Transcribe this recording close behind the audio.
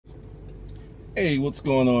Hey, what's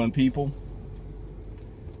going on, people?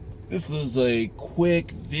 This is a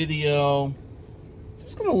quick video.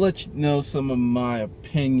 Just gonna let you know some of my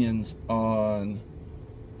opinions on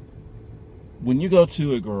when you go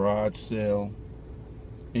to a garage sale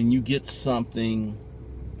and you get something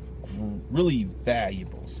really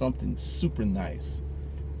valuable, something super nice,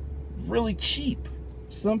 really cheap.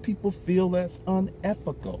 Some people feel that's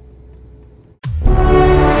unethical.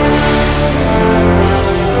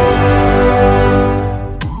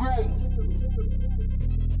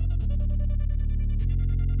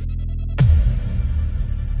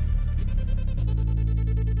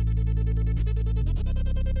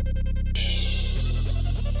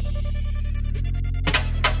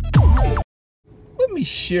 Let me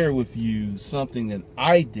share with you something that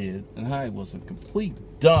I did, and I was a complete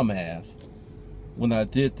dumbass when I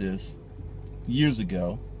did this years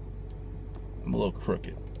ago. I'm a little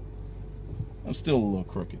crooked. I'm still a little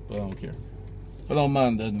crooked, but I don't care. If I don't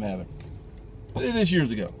mind, it doesn't matter. I did this years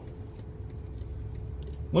ago.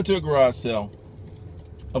 Went to a garage sale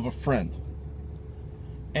of a friend.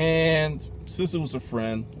 And since it was a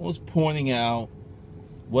friend, I was pointing out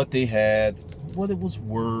what they had, what it was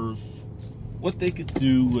worth, what they could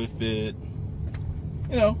do with it.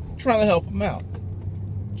 You know, trying to help them out.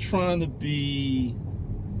 Trying to be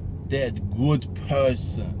that good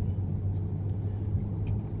person.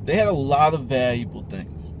 They had a lot of valuable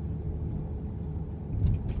things.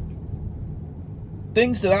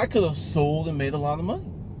 Things that I could have sold and made a lot of money.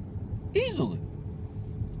 Easily.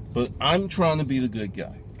 But I'm trying to be the good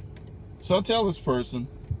guy. So I tell this person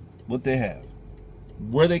what they have.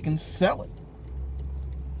 Where they can sell it.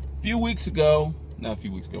 A few weeks go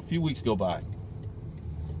by.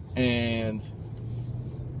 And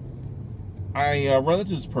I run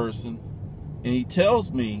into this person, and he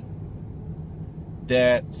tells me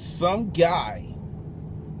that some guy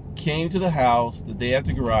came to the house the day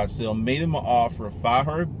after the garage sale, made him an offer of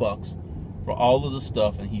 $500 for all of the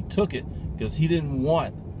stuff, and he took it because he didn't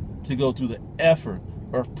want to go through the effort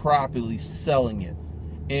of properly selling it.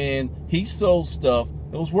 And he sold stuff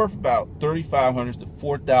that was worth about $3,500 to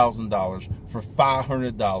 $4,000 for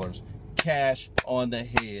 $500 cash on the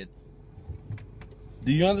head.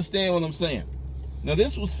 Do you understand what I'm saying? Now,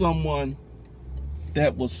 this was someone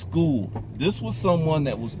that was schooled. This was someone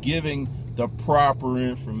that was giving the proper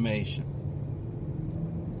information.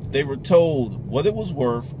 They were told what it was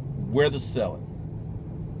worth, where to sell it.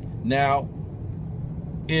 Now,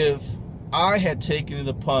 if I had taken it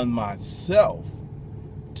upon myself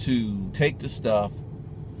to take the stuff,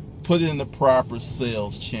 put it in the proper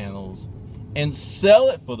sales channels, and sell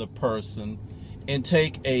it for the person, and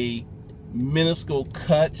take a minuscule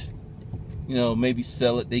cut, you know, maybe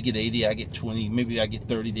sell it, they get 80, I get 20, maybe I get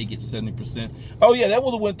 30, they get 70%. Oh yeah, that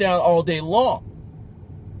would have went down all day long.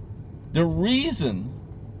 The reason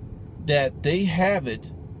that they have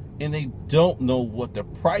it and they don't know what the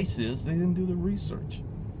price is, they didn't do the research.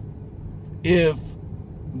 If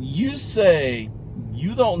you say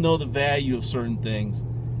you don't know the value of certain things,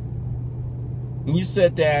 and you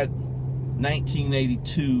said that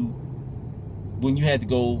 1982, when you had to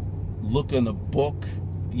go look in a book,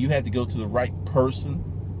 you had to go to the right person,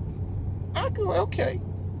 I go, okay.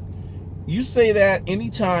 You say that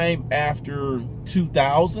anytime after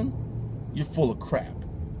 2000, you're full of crap.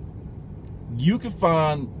 You can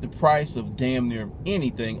find the price of damn near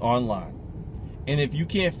anything online. And if you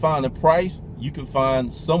can't find the price, you can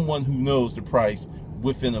find someone who knows the price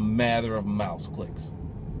within a matter of mouse clicks.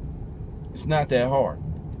 It's not that hard.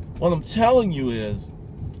 What I'm telling you is,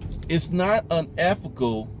 it's not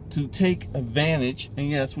unethical to take advantage, and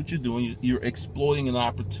yes, what you're doing, you're exploiting an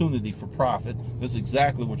opportunity for profit. That's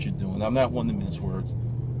exactly what you're doing. I'm not one to mince words.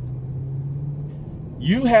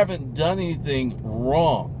 You haven't done anything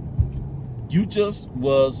wrong. You just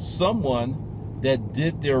was someone that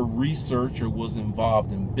did their research or was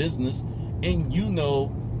involved in business, and you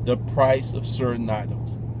know the price of certain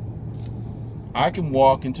items. I can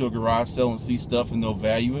walk into a garage sale and see stuff and know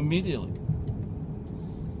value immediately.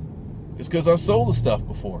 It's because I've sold the stuff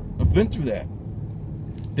before. I've been through that.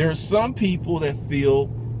 There are some people that feel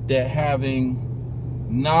that having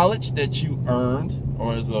knowledge that you earned,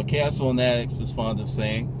 or as a Castle and Addicts is fond of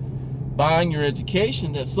saying, buying your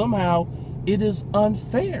education, that somehow it is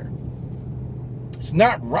unfair. It's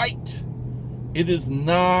not right. It is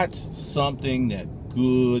not something that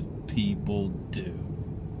good people do.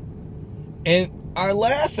 And I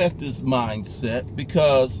laugh at this mindset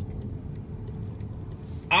because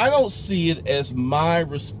I don't see it as my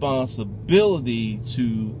responsibility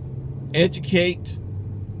to educate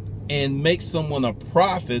and make someone a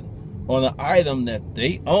profit on an item that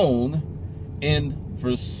they own, and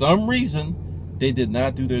for some reason They did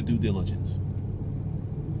not do their due diligence.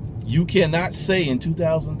 You cannot say in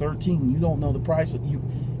 2013 you don't know the price of you.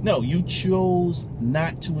 No, you chose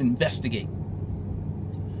not to investigate.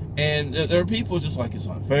 And there are people just like it's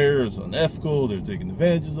unfair, it's unethical, they're taking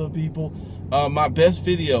advantages of people. My best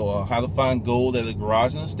video, how to find gold at a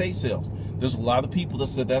garage and estate sales. There's a lot of people that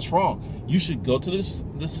said that's wrong. You should go to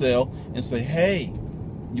the sale and say, hey,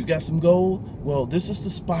 you got some gold? Well, this is the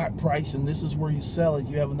spot price and this is where you sell it.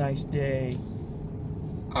 You have a nice day.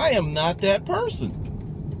 I am not that person.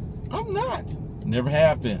 I'm not. Never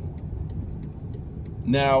have been.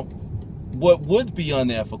 Now, what would be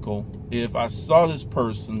unethical if I saw this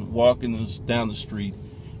person walking down the street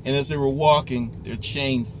and as they were walking, their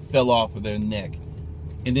chain fell off of their neck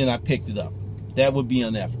and then I picked it up. That would be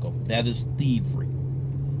unethical. That is thievery.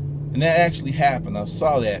 And that actually happened. I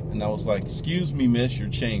saw that and I was like, excuse me, miss, your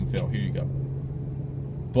chain fell. Here you go.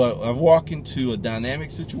 But I walk into a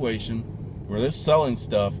dynamic situation where they're selling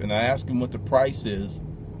stuff and I ask them what the price is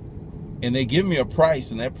and they give me a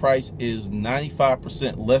price and that price is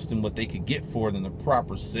 95% less than what they could get for it in the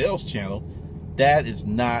proper sales channel. That is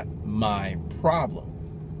not my problem.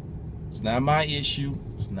 It's not my issue.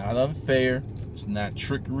 It's not unfair. It's not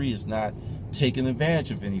trickery. It's not taking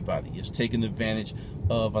advantage of anybody. It's taking advantage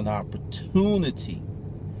of an opportunity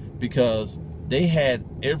because they had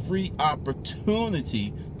every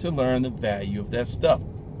opportunity to learn the value of that stuff.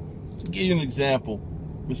 To give you an example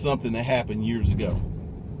with something that happened years ago.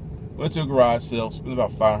 Went to a garage sale, spent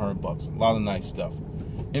about $500, a lot of nice stuff.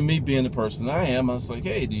 And me being the person I am, I was like,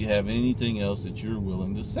 hey, do you have anything else that you're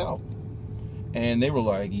willing to sell? And they were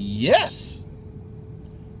like, yes.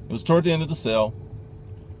 It was toward the end of the sale,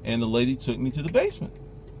 and the lady took me to the basement.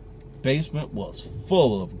 Basement was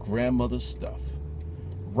full of grandmother's stuff.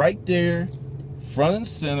 Right there, front and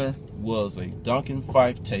center, was a Duncan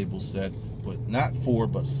Fife table set with not 4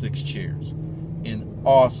 but 6 chairs in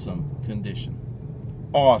awesome condition.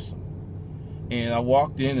 Awesome. And I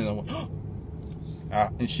walked in and I went, oh!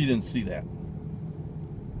 And she didn't see that.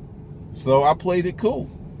 So I played it cool.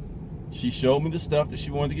 She showed me the stuff that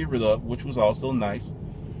she wanted to get rid of, which was also nice.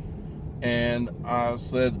 And I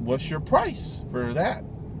said, what's your price for that?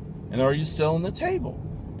 And are you selling the table?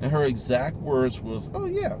 And her exact words was, oh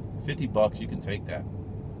yeah, $50, you can take that.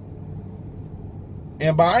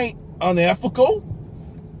 Am I unethical?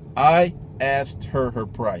 I asked her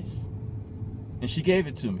price. And she gave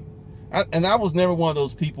it to me. And I was never one of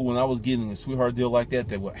those people when I was getting a sweetheart deal like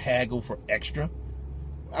that would haggle for extra.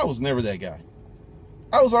 I was never that guy.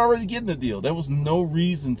 I was already getting the deal. There was no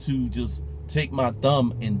reason to just take my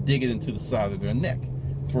thumb and dig it into the side of their neck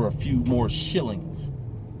for a few more shillings.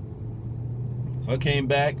 So I came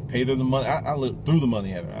back, paid her the money. I threw the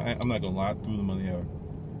money at her. I'm not going to lie, I threw the money at her.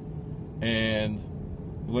 And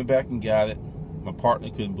went back and got it. My partner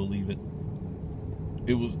couldn't believe it.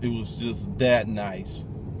 It was just that nice.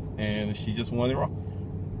 And she just wanted it wrong.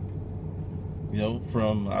 You know,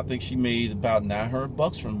 I think she made about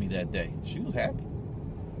 $900 from me that day. She was happy.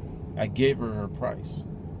 I gave her her price.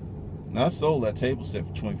 And I sold that table set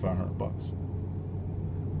for $2,500.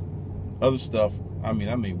 Other stuff, I mean,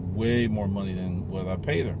 I made way more money than what I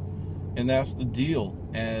paid her. And that's the deal.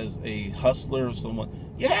 As a hustler or someone,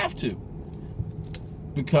 you have to.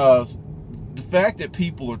 Because the fact that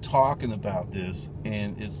people are talking about this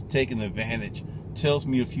and it's taking advantage tells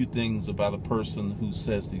me a few things about a person who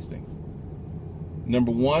says these things.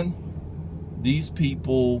 Number one, these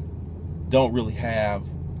people don't really have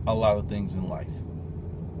a lot of things in life.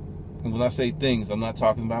 And when I say things, I'm not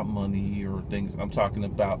talking about money or things. I'm talking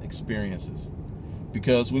about experiences.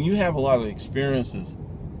 Because when you have a lot of experiences,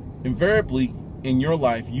 invariably in your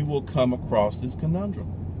life, you will come across this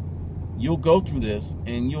conundrum. You'll go through this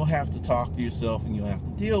and you'll have to talk to yourself and you'll have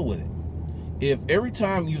to deal with it. If every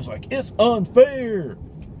time you was like, it's unfair,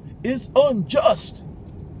 it's unjust,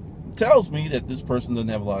 it tells me that this person doesn't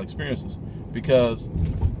have a lot of experiences. Because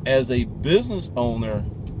as a business owner,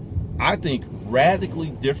 I think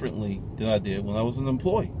radically differently than I did when I was an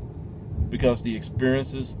employee. Because the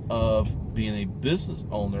experiences of being a business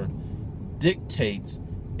owner dictates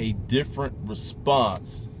a different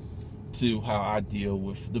response to how I deal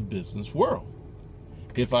with the business world.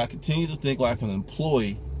 If I continue to think like an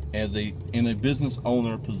employee in a business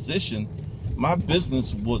owner position, my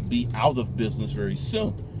business would be out of business very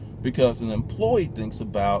soon. Because an employee thinks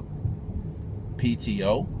about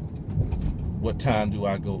PTO, what time do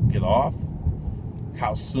I go get off,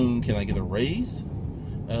 how soon can I get a raise.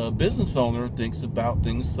 A business owner thinks about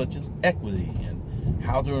things such as equity and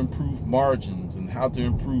how to improve margins and how to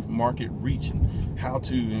improve market reach and how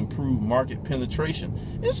to improve market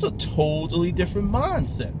penetration. It's a totally different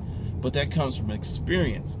mindset, but that comes from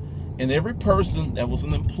experience. And every person that was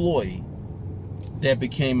an employee that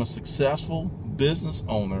became a successful business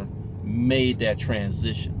owner made that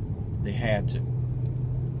transition. They had to.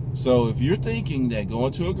 So if you're thinking that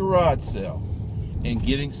going to a garage sale and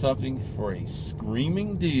getting something for a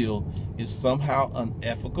screaming deal is somehow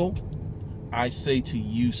unethical, I say to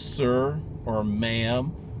you, sir or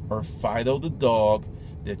ma'am or Fido the dog,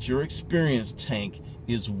 that your experience tank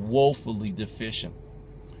is woefully deficient.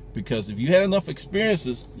 Because if you had enough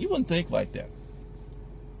experiences, you wouldn't think like that.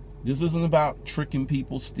 This isn't about tricking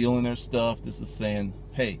people, stealing their stuff. This is saying,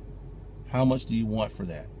 hey, how much do you want for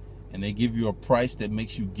that? And they give you a price that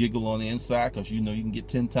makes you giggle on the inside because you know you can get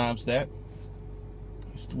 10 times that.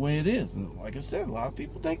 It's the way it is. And like I said, a lot of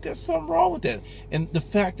people think there's something wrong with that. And the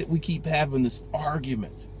fact that we keep having this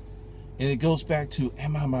argument, and it goes back to,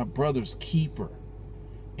 am I my brother's keeper?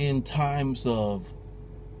 In times of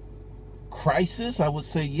crisis, I would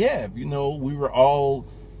say, yeah. If, you know, we were all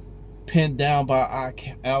pinned down by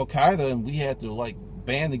Al-Qaeda and we had to like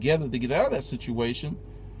band together to get out of that situation.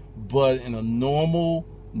 But in a normal,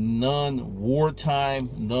 non-wartime,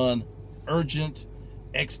 non-urgent,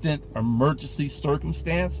 extant emergency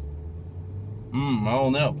circumstance, I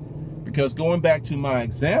don't know. Because going back to my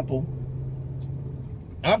example,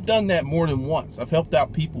 I've done that more than once. I've helped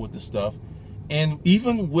out people with this stuff. And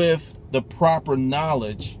even with the proper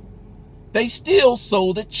knowledge, they still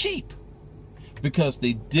sold it cheap because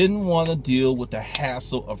they didn't want to deal with the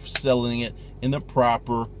hassle of selling it in the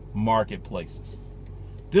proper marketplaces.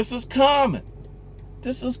 This is common.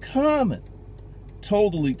 This is common.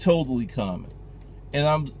 Totally, totally common. And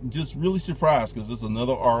I'm just really surprised because there's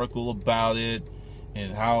another article about it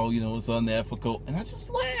and how, you know, it's unethical. And I just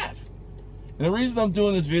laugh. And the reason I'm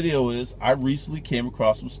doing this video is I recently came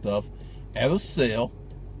across some stuff at a sale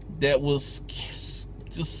that was just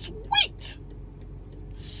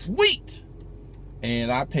sweet.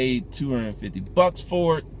 And I paid 250 bucks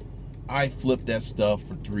for it. I flipped that stuff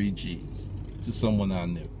for 3 G's to someone I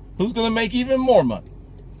knew who's going to make even more money.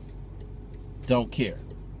 Don't care,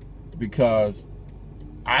 because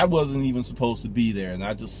I wasn't even supposed to be there, and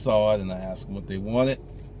I just saw it and I asked them what they wanted.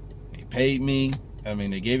 They paid me. I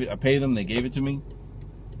mean, they gave it. I paid them. They gave it to me,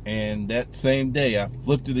 and that same day I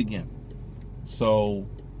flipped it again. So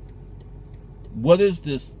what is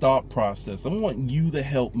this thought process? I want you to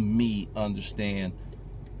help me understand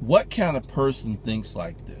what kind of person thinks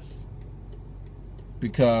like this,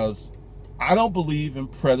 because I don't believe in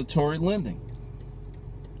predatory lending.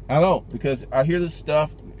 I don't, because I hear this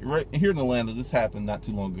stuff right here in Atlanta. This happened not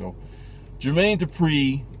too long ago. Jermaine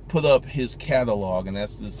Dupri put up his catalog, and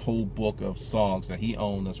that's this whole book of songs that he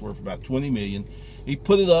owned that's worth about $20 million. He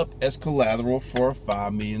put it up as collateral for a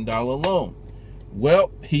 $5 million loan.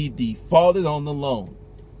 Well, he defaulted on the loan,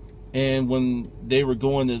 and when they were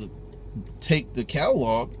going to take the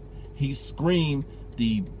catalog, he screamed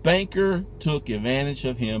the banker took advantage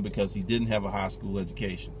of him because he didn't have a high school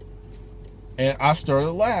education. And I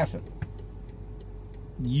started laughing.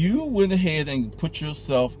 You went ahead and put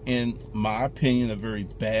yourself, in my opinion, a very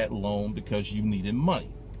bad loan because you needed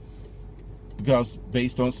money. Because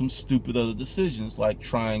based on some stupid other decisions, like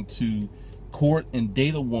trying to court and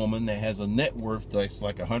date a woman that has a net worth that's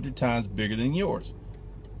like 100 times bigger than yours.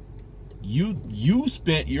 You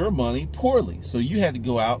spent your money poorly. So you had to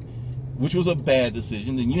go out, which was a bad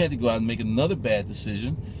decision. Then you had to go out and make another bad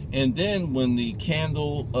decision. And then when the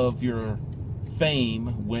candle of your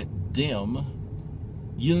fame went dim,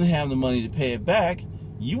 you didn't have the money to pay it back.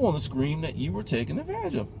 You want to scream that you were taken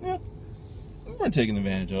advantage of. Yeah, you weren't taken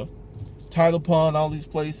advantage of. Title Pond, all these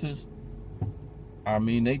places, I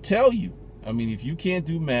mean, they tell you. I mean, if you can't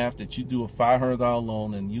do math, that you do a $500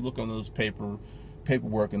 loan and you look on those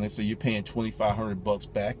paperwork and they say you're paying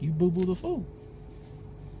 $2,500 back, you boo-boo the fool.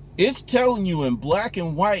 It's telling you in black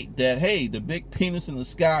and white that, hey, the big penis in the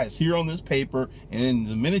sky is here on this paper, and then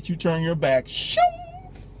the minute you turn your back, shoo,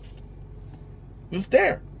 it's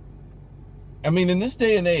there. I mean, in this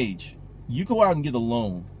day and age, you go out and get a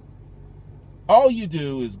loan. All you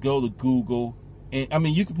do is go to Google, and I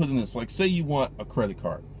mean, you can put in this, like, say you want a credit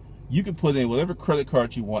card. You can put in whatever credit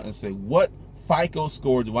card you want and say, what FICO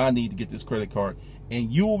score do I need to get this credit card?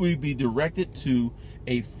 And you will be directed to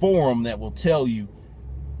a forum that will tell you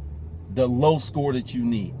the low score that you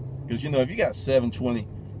need. Because, you know, if you got 720,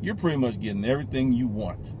 you're pretty much getting everything you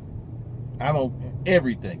want.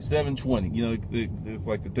 Everything, 720. You know, it's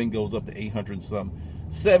like the thing goes up to 800 and something.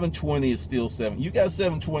 720 is still 7. You got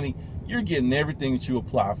 720, you're getting everything that you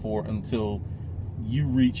apply for until you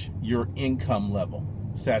reach your income level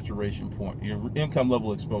saturation point, your income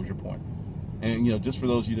level exposure point. And, you know, just for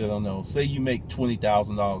those of you that don't know, say you make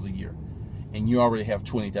 $20,000 a year. and you already have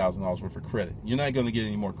 $20,000 worth of credit. You're not going to get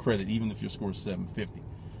any more credit even if your score is 750,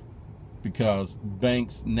 because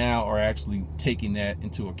banks now are actually taking that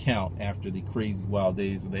into account after the crazy wild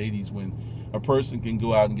days of the 80s when a person can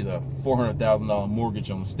go out and get a $400,000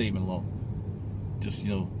 mortgage on a statement loan. Just,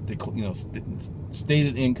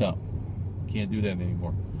 stated income. Can't do that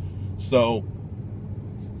anymore. So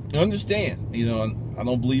understand, I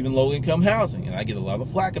don't believe in low income housing, and I get a lot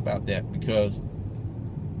of flack about that, because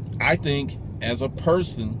I think as a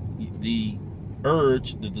person, the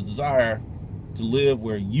urge, the desire to live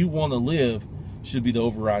where you want to live should be the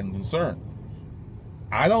overriding concern.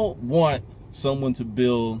 I don't want someone to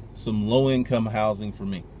build some low income housing for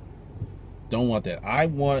me. Don't want that. I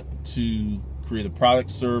want to create a product,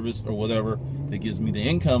 service, or whatever that gives me the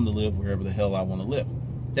income to live wherever the hell I want to live.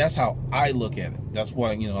 That's how I look at it. That's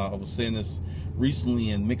why, I was saying this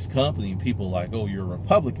recently in mixed company, and people are like, oh, you're a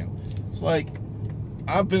Republican. It's like,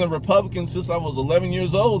 I've been a Republican since I was 11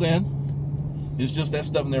 years old, and it's just that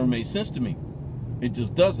stuff never made sense to me. It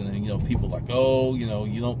just doesn't. And, people are like, oh, you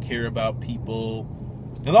don't care about people.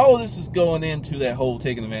 And all of this is going into that whole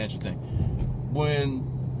taking advantage thing. When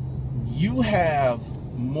you have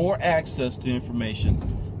more access to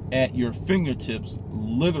information at your fingertips,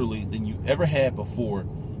 literally, than you ever had before,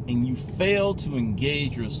 and you fail to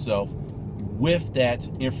engage yourself with that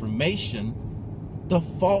information, the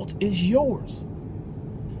fault is yours.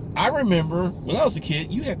 I remember when I was a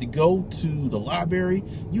kid, you had to go to the library.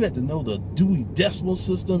 You had to know the Dewey Decimal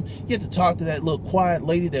System. You had to talk to that little quiet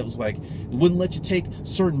lady that was like, wouldn't let you take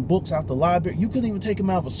certain books out the library. You couldn't even take them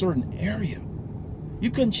out of a certain area.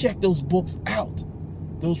 You couldn't check those books out,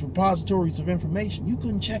 those repositories of information. You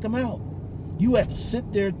couldn't check them out. You had to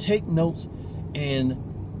sit there, take notes,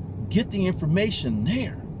 and get the information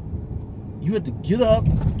there. You had to get up,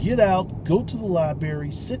 get out, go to the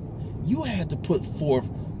library, sit. You had to put forth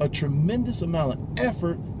a tremendous amount of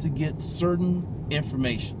effort to get certain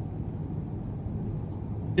information.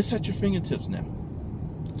 It's at your fingertips now.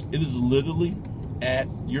 It is literally at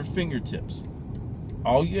your fingertips.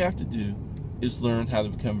 All you have to do is learn how to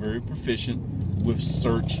become very proficient with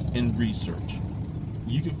search and research.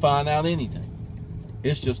 You can find out anything.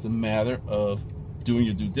 It's just a matter of doing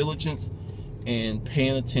your due diligence and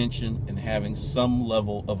paying attention and having some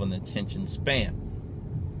level of an attention span.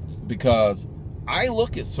 Because I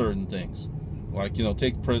look at certain things, like,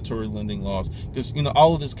 take predatory lending laws, because,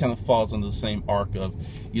 all of this kind of falls under the same arc of,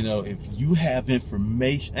 if you have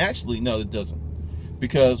information. Actually, no, it doesn't.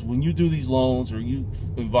 Because when you do these loans, or you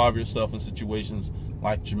involve yourself in situations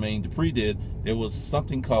like Jermaine Dupri did, there was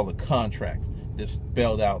something called a contract that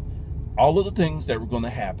spelled out all of the things that were going to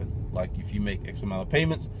happen. Like, if you make X amount of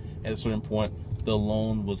payments, at a certain point, the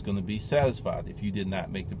loan was going to be satisfied. If you did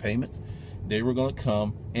not make the payments, they were going to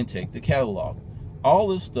come and take the catalog. All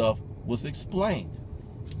this stuff was explained.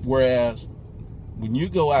 Whereas when you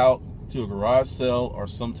go out to a garage sale or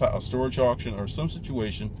some type of storage auction or some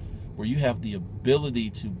situation where you have the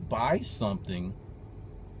ability to buy something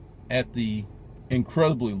at the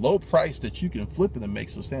incredibly low price that you can flip it and make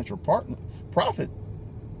substantial profit,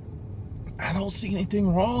 I don't see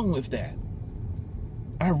anything wrong with that.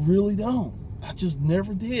 I really don't. I just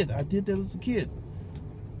never did. I did that as a kid.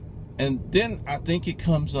 And then I think it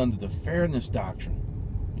comes under the fairness doctrine.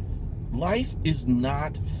 Life is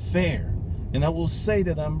not fair. And I will say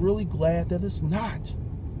that I'm really glad that it's not.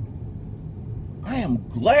 I am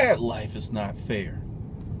glad life is not fair.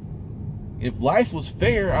 If life was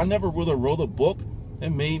fair, I never would have wrote a book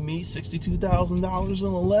that made me $62,000 in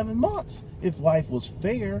 11 months. If life was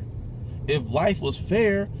fair,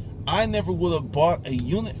 I never would have bought a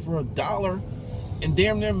unit for $1 and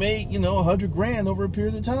damn near made, $100 grand over a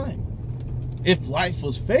period of time. If life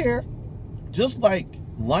was fair, just like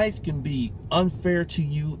life can be unfair to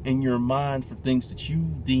you in your mind for things that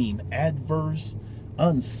you deem adverse,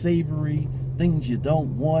 unsavory, things you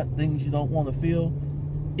don't want, things you don't want to feel,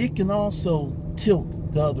 it can also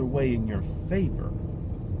tilt the other way in your favor.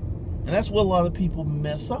 And that's what a lot of people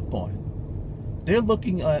mess up on. They're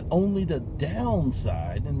looking at only the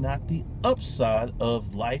downside and not the upside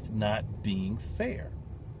of life not being fair.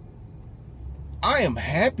 I am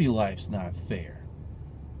happy life's not fair.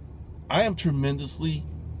 I am tremendously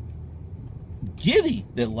giddy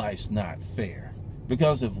that life's not fair.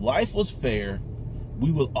 Because if life was fair, we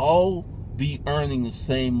would all be earning the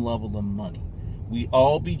same level of money. We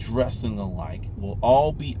all be dressing alike. We'll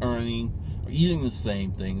all be earning or eating the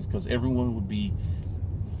same things, because everyone would be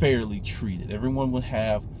fairly treated. Everyone would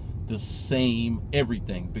have the same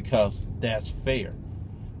everything, because that's fair.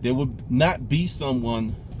 There would not be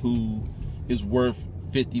someone who is worth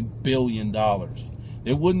 $50 billion.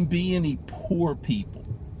 There wouldn't be any poor people.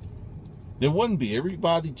 There wouldn't be.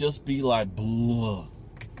 Everybody just be like, blah.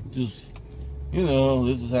 Just, you know,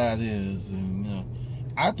 this is how it is. And, you know,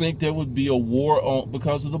 I think there would be a war on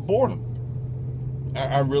because of the boredom.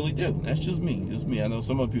 I really do. That's just me. It's me. I know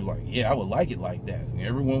some other people are like, yeah, I would like it like that. And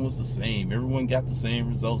everyone was the same. Everyone got the same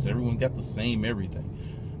results. Everyone got the same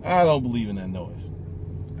everything. I don't believe in that noise.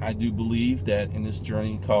 I do believe that in this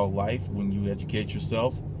journey called life, when you educate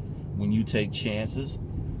yourself, when you take chances,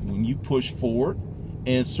 when you push forward,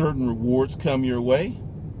 and certain rewards come your way,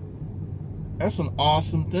 that's an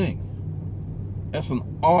awesome thing. That's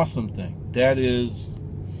an awesome thing. That is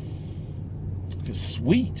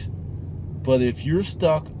sweet. But if you're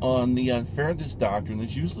stuck on the unfairness doctrine,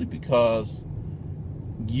 it's usually because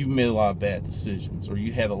you've made a lot of bad decisions or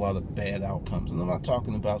you had a lot of bad outcomes. And I'm not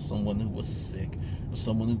talking about someone who was sick or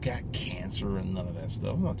someone who got cancer and none of that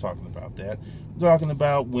stuff. I'm not talking about that. I'm talking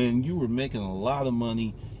about when you were making a lot of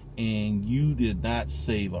money and you did not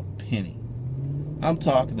save a penny. I'm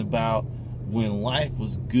talking about when life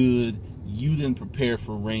was good, you didn't prepare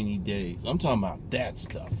for rainy days. I'm talking about that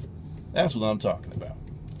stuff. That's what I'm talking about.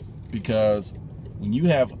 Because when you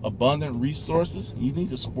have abundant resources, you need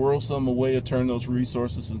to squirrel some away or turn those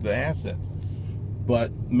resources into assets.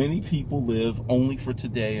 But many people live only for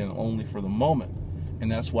today and only for the moment.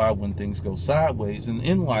 And that's why when things go sideways, and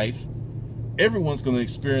in life, everyone's going to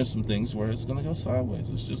experience some things where it's going to go sideways.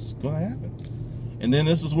 It's just going to happen. And then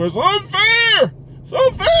this is where it's unfair. It's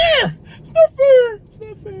unfair. It's not fair. It's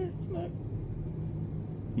not fair. It's not.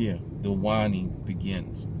 Yeah, the whining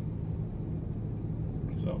begins.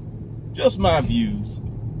 So, just my views.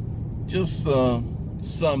 Just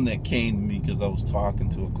some that came to me because I was talking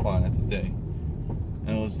to a client today. And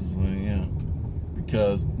I was just like, yeah.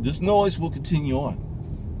 Because this noise will continue on.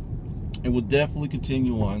 It will definitely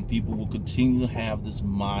continue on. People will continue to have this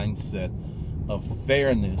mindset of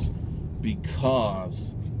fairness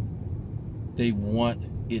because they want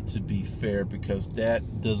it to be fair, because that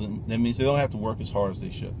means they don't have to work as hard as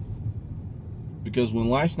they should. Because when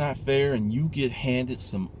life's not fair and you get handed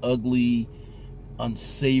some ugly,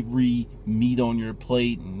 unsavory meat on your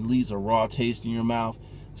plate and leaves a raw taste in your mouth,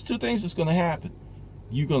 there's two things that's going to happen.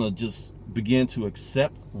 You're going to just begin to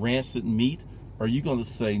accept rancid meat, or you're going to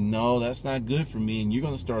say, no, that's not good for me, and you're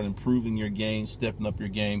going to start improving your game, stepping up your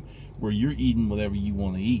game, where you're eating whatever you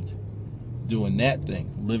want to eat, doing that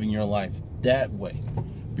thing, living your life that way.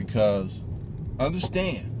 Because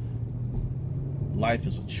understand, life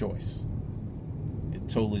is a choice. It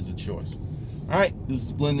totally is a choice. All right, this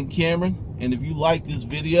is Glendon Cameron, and if you like this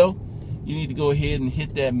video, you need to go ahead and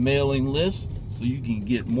hit that mailing list so you can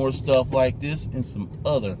get more stuff like this and some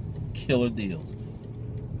other killer deals.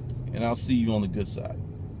 And I'll see you on the good side.